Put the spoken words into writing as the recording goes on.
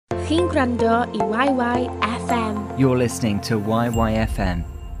chi'n gwrando I YYFM. You're listening to YYFM.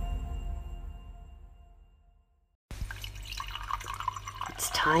 It's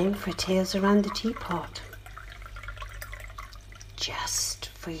time for Tales Around the Teapot. Just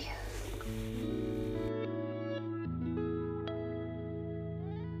for you.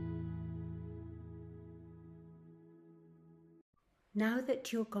 Now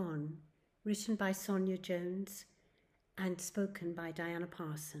That You're Gone, written by Sonia Jones and spoken by Diana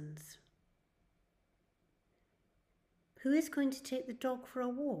Parsons. Who is going to take the dog for a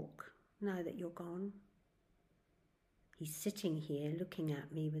walk now that you're gone? He's sitting here looking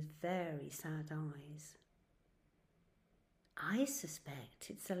at me with very sad eyes. I suspect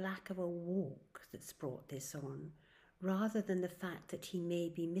it's the lack of a walk that's brought this on, rather than the fact that he may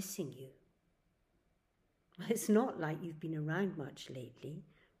be missing you. It's not like you've been around much lately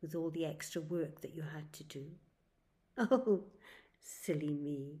with all the extra work that you had to do. Oh, silly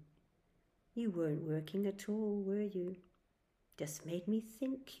me. You weren't working at all, were you? Just made me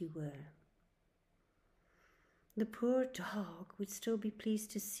think you were. The poor dog would still be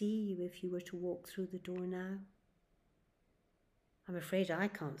pleased to see you if you were to walk through the door now. I'm afraid I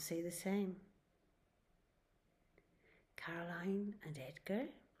can't say the same. Caroline and Edgar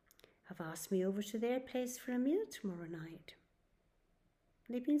have asked me over to their place for a meal tomorrow night.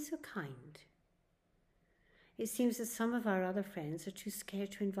 They've been so kind. It seems that some of our other friends are too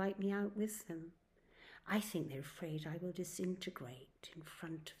scared to invite me out with them. I think they're afraid I will disintegrate in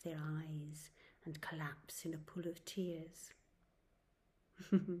front of their eyes and collapse in a pool of tears.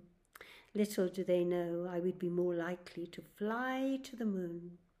 Little do they know I would be more likely to fly to the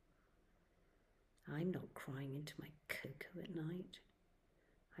moon. I'm not crying into my cocoa at night.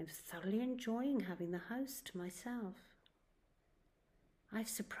 I'm thoroughly enjoying having the house to myself. I've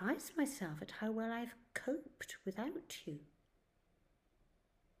surprised myself at how well I've coped without you.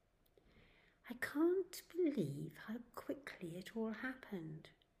 I can't believe how quickly it all happened.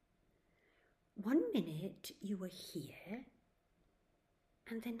 1 minute you were here,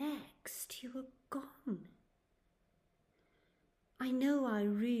 and the next you were gone. I know I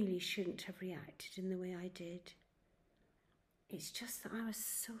really shouldn't have reacted in the way I did. It's just that I was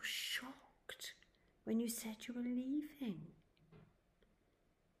so shocked when you said you were leaving.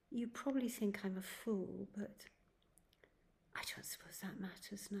 You probably think I'm a fool, but I don't suppose that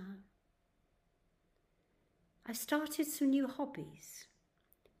matters now. I've started some new hobbies.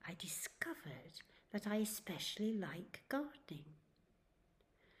 I discovered that I especially like gardening.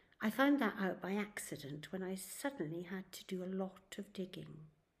 I found that out by accident when I suddenly had to do a lot of digging.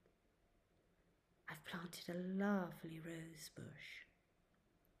 I've planted a lovely rose bush.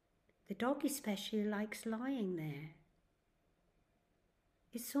 The dog especially likes lying there.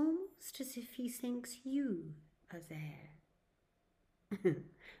 It's almost as if he thinks you are there.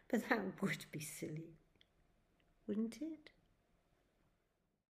 But that would be silly, wouldn't it?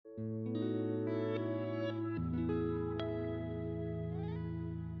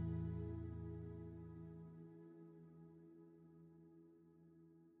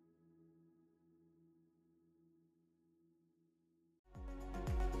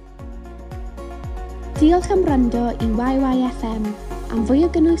 Diolch am wrando I YYFM. Am fwy o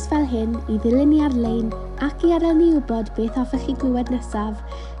gynnwys fel hyn I ddilyn ni ar-lein ac I adael ni wybod beth hoffech chi glywed nesaf,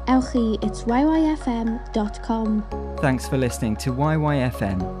 ewch I itsyyfm.com. Thanks for listening to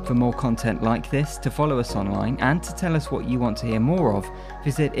YYFM. For more content like this, to follow us online and to tell us what you want to hear more of,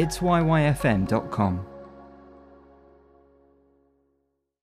 visit itsyyfm.com.